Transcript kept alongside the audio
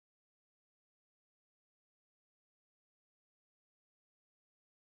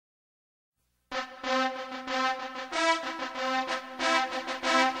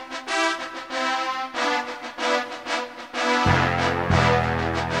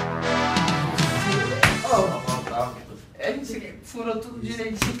Furou tudo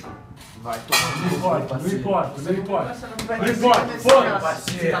direitinho. Vai tomar. Não importa. Não importa,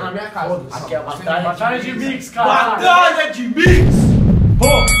 foda-se. Você tá na minha casa. Aqui é a batalha. Batalha de mix, cara. Batalha de mix!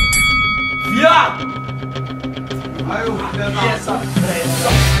 Pô! Viado! Aí eu E essa frente?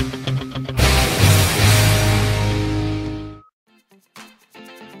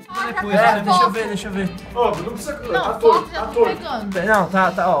 Deixa eu ver. Ô, não precisa. Não, Tá foto torto, já tá tô torto. pegando.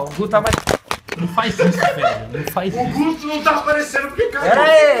 Não, tá, ó. O Gu tá mais. Não faz isso, velho. Não faz O isso. Guto não tá aparecendo porque caiu.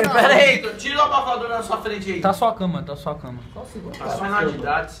 Pera aí. Tira o abafador na sua frente aí. Tá só a cama, tá só a cama. A sua menor de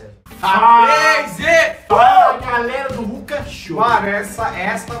idade, sério. Fala, galera do Hookah Show. Mano, essa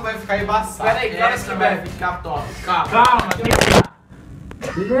vai ficar embaçada. Pera aí, essa que vai ficar top. Calma. Calma,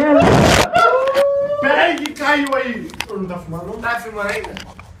 Pera aí que caiu aí. Não tá fumando, não? Tá filmando ainda?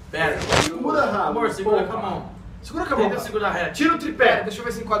 Pera. Segura, Rafa. Amor, segura com a mão. Segura com a mão. Tenta segurar reto. Tira o tripé. Deixa eu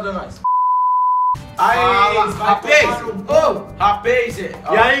ver se enquadra nós. Aí, rapaz! Ô, rapaz! E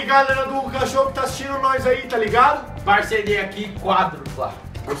aí, galera do Hookah Show que tá assistindo nós aí, tá ligado? Parceria aqui, quadro.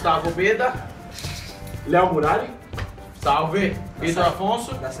 Gustavo Beda. Léo Murari. Salve. Vitor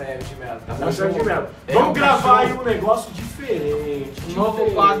Afonso. Da série de Melo. Tá certo de merda. É Vamos um gravar cachorro. aí um negócio diferente. Novo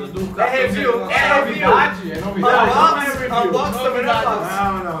quadro do Hookah. É review. É novidade? É novidade? Não é review. Unbox também não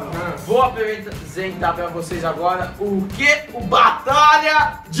faço. Não. Vou apresentar pra vocês agora o que? O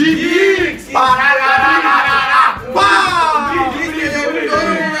Batalha De Mix!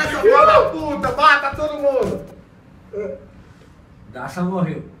 Filho da puta, mata todo mundo! Daça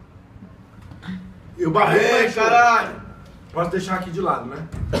morreu. E o barulho Ei, vai caralho! Posso deixar aqui de lado, né?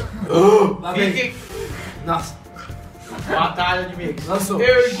 Fiquem. Nossa. Batalha de mix. Lançou.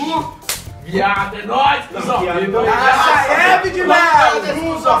 Eu e Gu. Viado, é nóis, cuzão. viado, não. Essa é de Melo!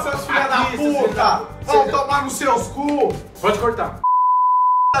 Cruza, Seus filha da puta! Vão tomar nos seus cu! Pode cortar.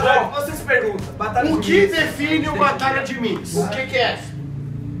 Você se pergunta, batalha O de que mix. define o Batalha de Mix? O que é?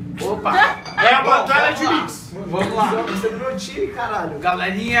 Opa! É a Batalha de Mix. Vamos lá. Você é meu time, caralho.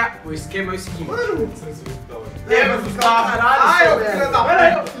 Galerinha, o esquema é o seguinte. Eu filho da Pera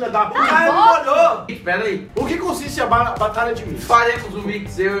aí, puta! filha da puta. Ai, molhou! Espera aí. O que consiste a Batalha de Mix? Faremos um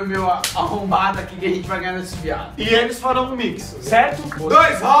mix, eu e meu arrombado aqui, que a gente vai ganhar nesse viado. E eles farão um mix, certo?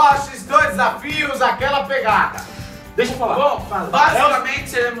 2 roches, 2 desafios, aquela pegada. Deixa eu falar. Bom,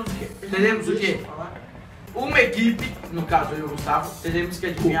 basicamente teremos o quê? Uma equipe, no caso eu e o Gustavo, teremos que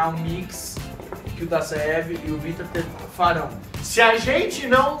adivinhar um mix que o da CF e o Vitor farão. Se a gente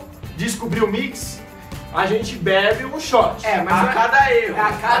não descobrir o mix, a gente bebe um shot. É, mas A cada erro.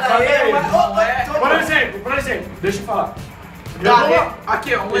 a cada cada erro. erro. Não é? Por exemplo, deixa eu falar. Eu vou-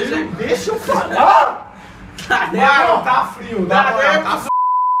 Aqui, ó, um Ele não exemplo. deixa eu falar. Mano, tá frio, dá pra Daremos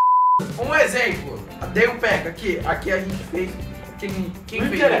um exemplo. Dei um pega aqui. Aqui a gente fez. Quem Não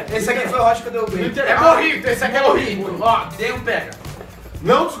fez? interessa. Esse aqui foi o roche que eu Não derrubei. interessa. É morrito, esse aqui é morrito. Ó, dei um pega.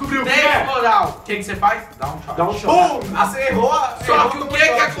 Não descobriu o que Tem é? moral. O que você faz? Dá um shot. Dá um shot. Pum! Você errou. Só que o que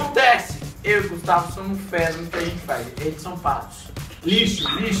acontece? Eu e o Gustavo somos fera no que a gente faz. Eles são patos. Lixo.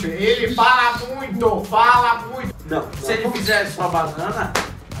 Ele fala muito. Não. Se ele fizer só banana,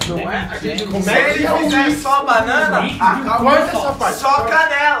 não é? A gente não Como Se é ele que é fizer isso? só banana, Corta essa parte. só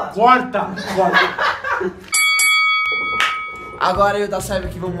canela. Corta. Agora eu da Cyber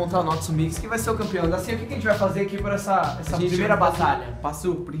aqui vamos montar o nosso mix, que vai ser o campeão. Assim, o que a gente vai fazer aqui por essa primeira batalha? Pra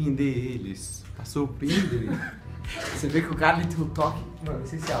surpreender eles. Pra surpreender eles. Você vê que o cara ele tem um toque, mano,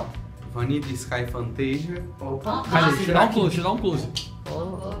 essencial. Vanilla Sky Fantasia Opa! Deixa eu dar um close.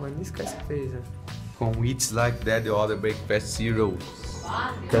 Oh, mano, isso que é certeza. com It's Like That The Other Breakfast Zero.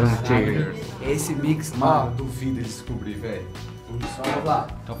 Esse mix, Mano, duvido eles descobrir, velho. vamos lá.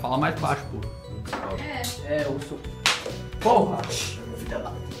 Então fala mais baixo, pô. É, eu sou. Porra!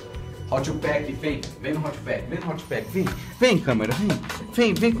 Hot Pack, vem no Hot Pack, vem câmera,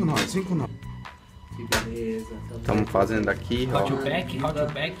 vem com nós, Que beleza. Estamos fazendo aqui, Hot ó, pack.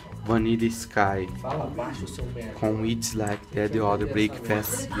 Vanilla Sky Fala baixo, seu merda. com It's Like That The Other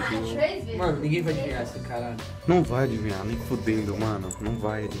Breakfast Zero. Mano, ninguém vai adivinhar esse caralho. Não vai adivinhar, nem fudendo, mano, não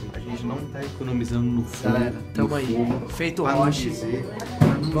vai adivinhar. A gente não tá economizando no fumo, Galera, tamo no aí. fumo. Feito o Pra não roche. dizer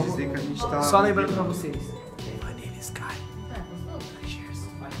que a gente tá... Só lembrando pra vocês. Vanilla Sky.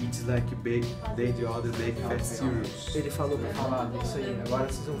 It's Like That The Other Breakfast Zero. Ele falou pra falar isso aí. Agora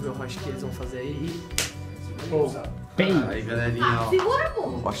vocês vão ver o roche que eles vão fazer aí. Aí galerinha, ó, Segura, pô.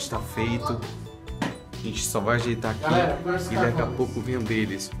 o roche tá feito. A gente só vai ajeitar aqui Galera, e daqui a pouco vem um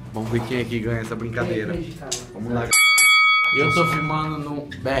deles. Vamos ver quem é que ganha essa brincadeira. Vamos lá. Eu tô filmando no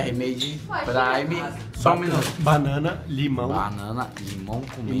BR Made Prime. Só um minuto. Banana, limão. Banana, limão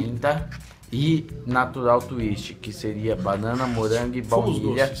com menta e natural twist, que seria banana, morango e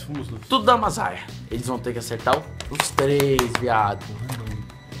baunilha. Fumos doces. Tudo da Masaia. Eles vão ter que acertar os 3, viado.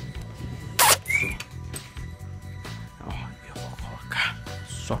 Ó, eu vou colocar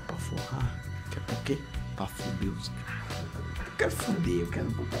só pra forrar. Quer por quê? Pra fuder os caras. Eu quero fuder, eu quero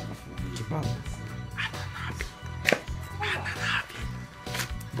botar pra fuder. Que bala.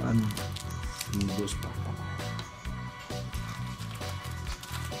 Mano, meu Deus, papai.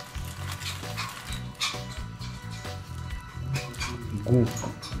 Gu.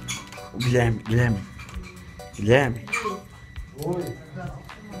 Guilherme. Oi.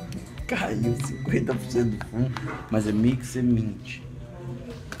 Caiu 50% do fumo, mas é mix e mint.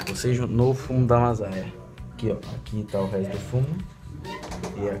 Você juntou o fumo da Masaia. Aqui, ó. Aqui tá o resto do fumo.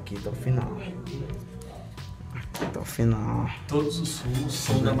 E aqui tá o final. Aqui tá o final. Todos os fumos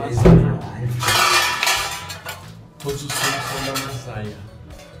são da Masaia. Todos os fumos são da Masaia.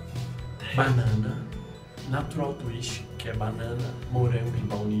 Banana, natural twist, que é banana, morango e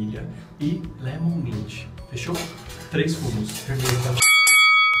baunilha, e lemon mint. Fechou? 3 fumos.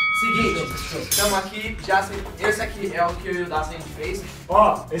 Seguinte, estamos aqui, já sei, esse aqui é o que eu e o Daça a gente fez.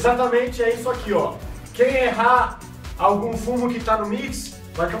 Ó, exatamente é isso aqui, ó. Quem errar algum fumo que tá no mix,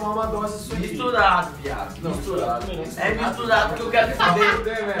 vai tomar uma dose disso aqui. Misturado, viado. Não, misturado. É misturado que eu quero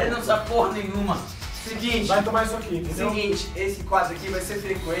saber. Ele não sabe porra nenhuma. Seguinte, Vai tomar isso aqui, entendeu? seguinte, esse quadro aqui vai ser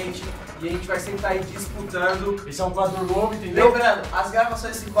frequente e a gente vai sempre estar aí disputando. Esse é um quadro novo, entendeu? Lembrando, as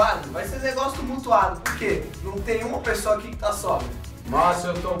gravações desse quadro vai ser negócio tumultuado, por quê? Não tem uma pessoa aqui que tá sóbria. Nossa,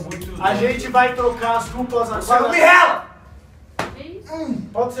 eu tô muito... A gente vai trocar as duplas Você não agora. me rela!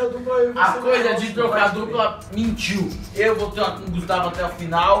 Pode ser a dupla aí. A coisa de trocar dupla mentiu. Eu vou trocar com o Gustavo até o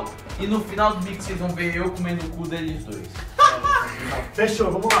final. E no final do mix vocês vão ver eu comendo o cu deles dois.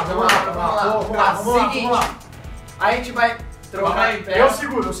 Fechou, vamos lá. Seguinte, a gente vai trocar. Calma aí, Eu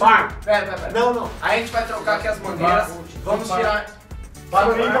seguro. Pera. Não. A gente vai trocar aqui as mangueiras. Vamos tirar.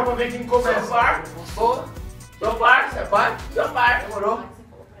 Barulhinho pra ver quem começa. Boa. Seu par, Você é par? seu par. Demorou?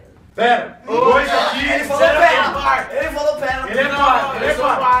 Pera, dois aqui, Ele falou zero pera. aqui. Ele falou pera. Ele é par, ele é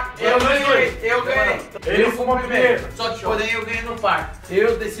par. Eu ganhei, eu ganhei. Ele fuma primeiro. Só que porém eu ganhei no par.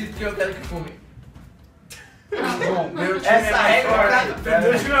 Eu decido que eu quero que fume. Bom, meu time Essa é mais regra, forte.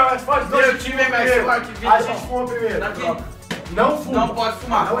 Meu time é mais forte. Meu time é mais forte, Vitor. A gente fuma primeiro. Daqui. Não fuma. Não pode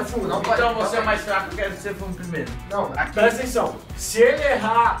fumar. Não fuma, não pode. Então você é mais fraco, eu quero que você fume primeiro. Não, Presta atenção. Se ele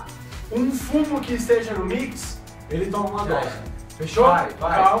errar um fumo que esteja no mix, ele toma uma dose. Fechou? Vai.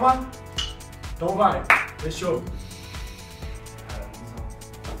 Calma. Então vai. Fechou.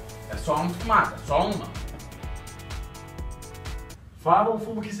 É só uma fumada, só uma. Fala um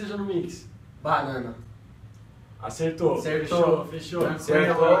fumo que esteja no mix. banana. Acertou. Acertou. Fechou.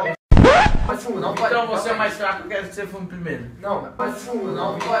 Acertou. Pode fumo, não pode. Então você é mais fraco, eu quero que você fume primeiro. Não, pode fumo,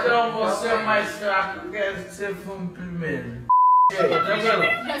 não pode. Então você é mais fraco, eu quero que você fume primeiro.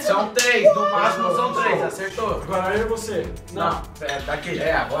 Tranquilo. São 3, no máximo são 3, acertou? Agora eu e você. Não, pera, daqui.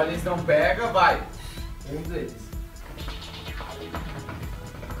 É, agora eles não pegam, vai. Um deles.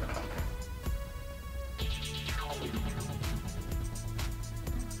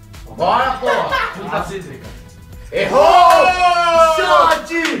 Bora, porra! Puta cítrica. Errou!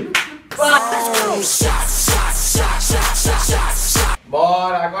 Shot!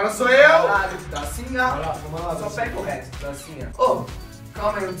 Bora, agora sou eu. Caralho, Dacinha. Vamos lá. Só pega o resto, Dacinha. Ô,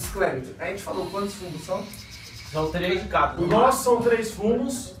 calma aí, um disclaimer. A gente falou quantos fumos são? São 3 de cada. O nosso são 3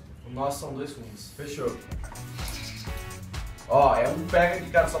 fumos. O nosso são 2 fumos. Fechou. Ó, é um pega de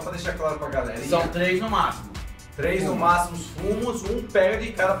cada, só pra deixar claro pra galera. São 3 no máximo. 3 no máximo os fumos, um pega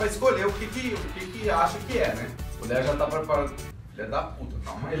de cada pra escolher o que acha que é, né? O Léo já tá preparado. Filha da puta,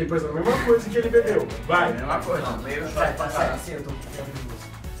 calma aí. Ele pôs a mesma coisa que ele bebeu. Vai. Mesma coisa, meio shot pra Vai, cá. assim, eu tô confiando em você.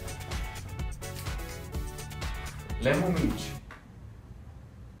 Lemon mint.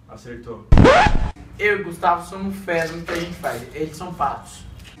 Acertou. Eu e Gustavo somos fera no que a gente faz. Eles são patos.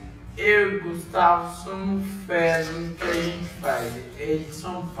 Eu e Gustavo somos fera no que a gente faz. Eles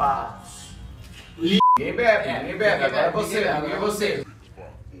são patos. Ninguém bebe, ninguém bebe. Agora é você, agora é você.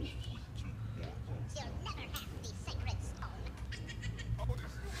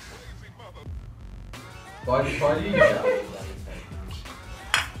 Pode ir já.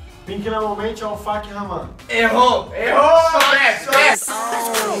 Pink Lemon Mint, Alfaque e Raman. Errou!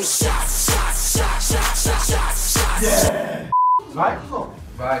 Vai, cuzão.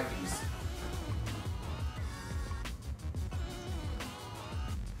 Vai, Cris.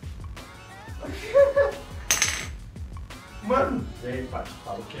 Mano, E aí, pai?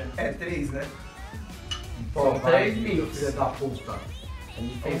 Fala o que é? é 3, né? São 3 mil. Filha da puta.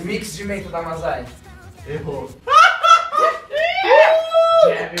 É um mix de menta da Mazai. Errou.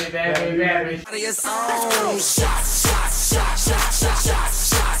 Bebe.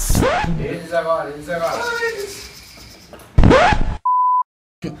 Eles agora.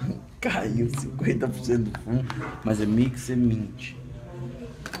 Caiu 50% do fumo, mas é mix-e-mint.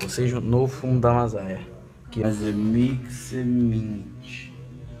 Ou seja, o novo fumo da Masaia. Mas é mix-e-mint.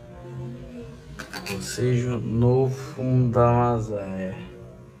 Ou seja, o novo fumo da Masaia.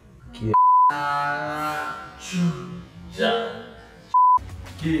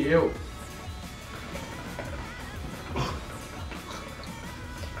 Que eu.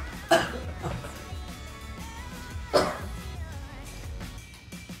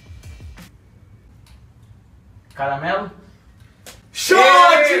 Caramelo? Shot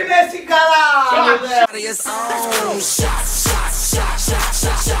nesse caralho!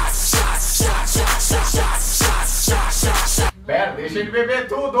 Pera, deixa ele beber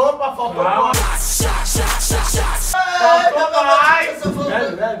tudo. Opa, faltou Calma. mais. Faltou mais!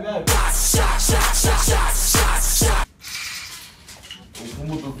 Bebe. O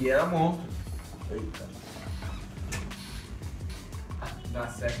fumo do Gui era monstro. Eita. Dá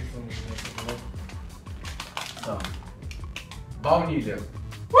certo que fumo. Então. Baunilha.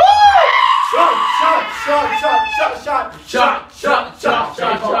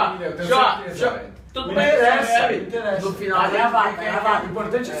 Shot. Tudo Não bem, interessa, bebe. não interessa. No final Tá gravado, tem tá gravado. O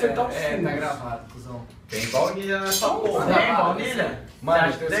importante é acertar os Tá fumos. gravado, cuzão. Tem baunilha nessa porra. Tem baunilha?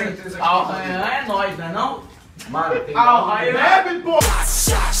 Mano, Você eu tenho acha que certeza tem? que Arranhã é nóis, não é não? Mano, tem Arranhã Bebe, pô!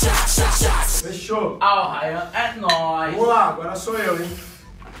 Fechou. Arranhã é nóis. Vamos lá, agora sou eu, hein?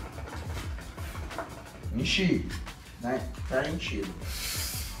 Enchi, né? Tá enchido.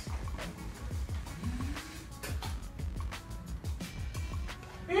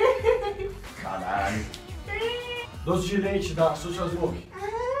 Caralho. Doce de leite da Social Smoke.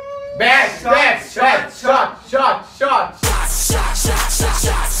 Shot.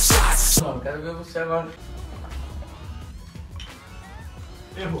 Não, quero ver você agora.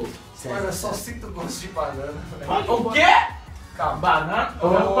 Errou. Mas eu só sinto gosto de banana. O quê? Banana?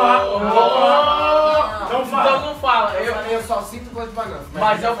 Opa! Então fala. Então não fala. Eu falei, eu só sinto gosto de banana.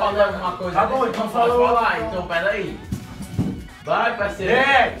 Mas eu falei alguma coisa. Tá bom, antes, então não pode falou. falar. Então peraí. Vai, parceiro.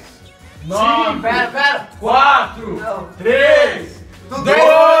 10, 9, Pera. 4, Não. 3,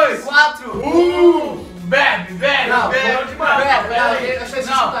 2, 4. 1. Bebe. Não, Bebe. deixa eu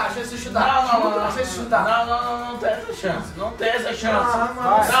chutar. Deixa eu chutar. Não tem essa chance. Não tem essa chance. Ah,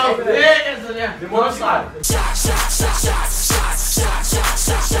 mano. Não tem essa chance. Demora Não sabe.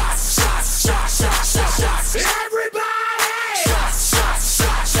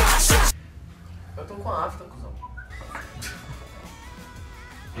 Eu tô com a afta, cuzão.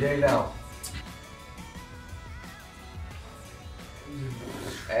 E aí, Léo?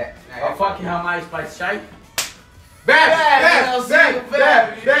 A fuck ramais faz chai? Bebe!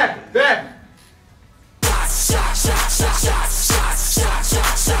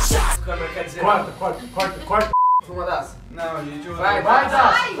 O câmera quer dizer. Corta. Uma das. Não, gente, eu... Vai, Vai,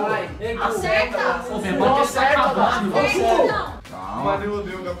 Dá. vai. Acerta! Não acerta, Daça. Não acerta. Não! Calma, eu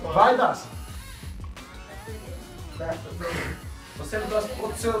odeio o Vai, Daça. Você não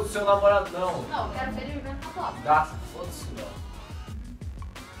gosta do seu namorado, não. Não, eu quero ver ele vivendo na top. Dá, foda-se, não.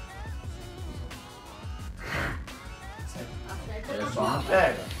 Acerta É na só uma top.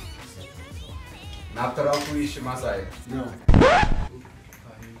 pega. Natural twist, Masai. Não.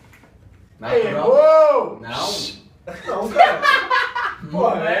 Natural... Errou! Não? Não, cara.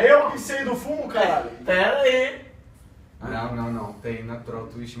 Pô, é eu que sei do fumo, caralho. Pera aí. Não. Tem natural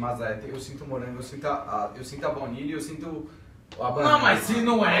twist, Masai. Eu sinto morango, eu sinto a baunilha, eu sinto a banana. Não, mas se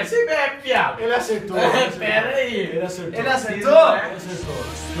não é, você bebe, piada. Ele acertou. Pera aí. Ele acertou. Ele acertou? Ele acertou.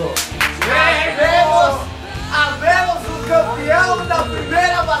 Show. Abemos o campeão da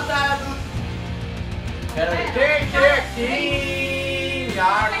primeira batalha do... Pera aí. Pera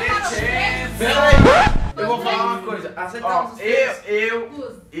Pera aí. Eu vou falar uma coisa. Ó, Acertamos.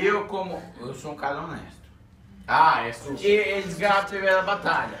 eu sou um cara honesto. É susto. E eles ganharam a primeira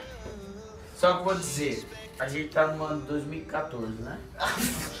batalha. Só que eu vou dizer, a gente tá no ano de 2014, né?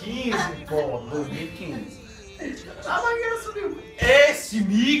 15, pô. 2015. A mangueira subiu. Esse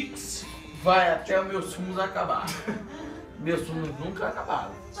mix vai até os meus fumos acabar. Meus fumos nunca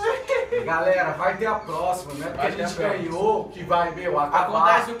acabaram. Galera, vai ter a próxima, né? Porque Vai a ter a gente próxima. ganhou, que vai, acabar.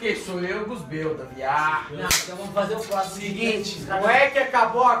 Acontece o que? Sou eu e os Belda, viado. Não, então vamos fazer o próximo. Seguinte, não é que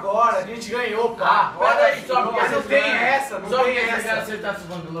acabou agora, a gente ganhou, pá. Pera aí, só porque Mas não vocês tem ganham. essa, não Só tem porque vocês querem essa. acertar se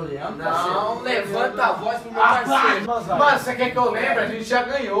vangloriando? Não, levanta a voz pro meu Vai, parceiro. Mano, você quer que eu lembre? A gente já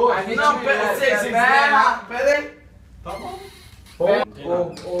ganhou. A gente Não, ganhou. pera, vocês ganharam. Pera aí. Tá bom.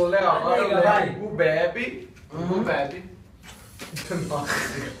 Ô, Léo, agora Vai. o Bebe. O Bebe.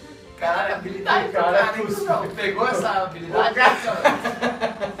 Caralho, a habilidade do cara cara, hein, cuzão? Pegou essa habilidade?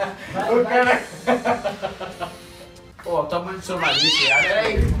 O cara... Pô, toma no seu nariz,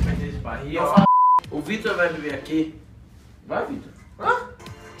 Peraí. O Vitor vai beber aqui. Vai, Vitor.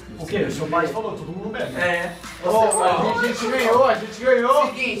 O quê? O seu pai falou, todo mundo bebe. É. A gente ganhou.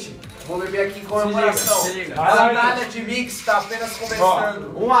 Seguinte, vou beber aqui em comemoração. Se liga. A batalha de mix tá apenas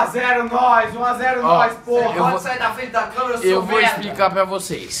começando. 1x0 nós, 1x0 nós, porra. Pode sair da frente da câmera, eu sou Eu vou merda. explicar pra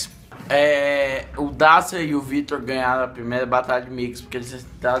vocês. O Dacia e o Vitor ganharam a primeira batalha de mix, porque eles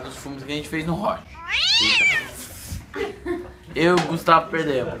citaram os fumos que a gente fez no Rock. Eu e o Gustavo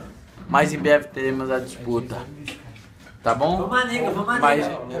perdemos, mas em breve teremos a disputa. Tá bom? Vamos a nega, vamos a nega.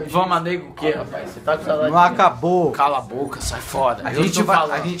 Mas vamos a nega o quê, rapaz? Você tá com saudade? Não acabou. Cala a boca, sai fora. A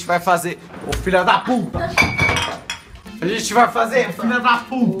gente vai fazer. Ô filha da puta! A gente vai fazer, filha da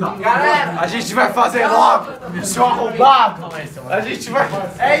puta! Galera, A gente vai fazer logo, seu arrombado! A gente vai.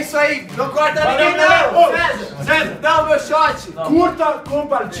 é isso aí. Não corta Valeu, ninguém, galera. não. Ô, César, dá o meu shot. Curta,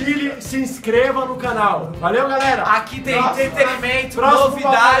 compartilhe, se inscreva no canal. Valeu, galera. Aqui tem entretenimento, próximo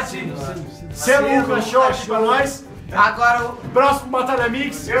novidade. Selo Hookah Short pra nós. Agora o Próximo Batalha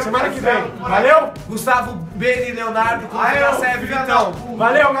Mix, semana que vem. Valeu? Gustavo B e Leonardo com a série Vitão.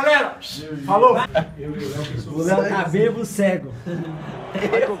 Valeu, galera. Falou. O Léo tá bebo cego.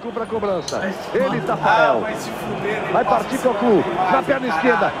 Vai Cocu pra cobrança. Ele tá Tafarel. Vai partir Cocu. Na perna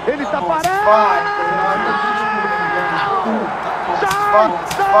esquerda. Ele tá Tafarel.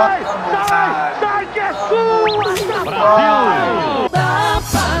 Sai que é sua. Brasil.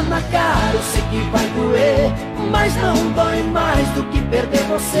 Tapa na cara, eu sei que vai doer, mas não dói mais do que perder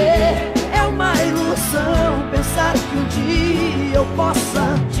você. É uma ilusão pensar que um dia eu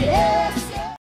possa te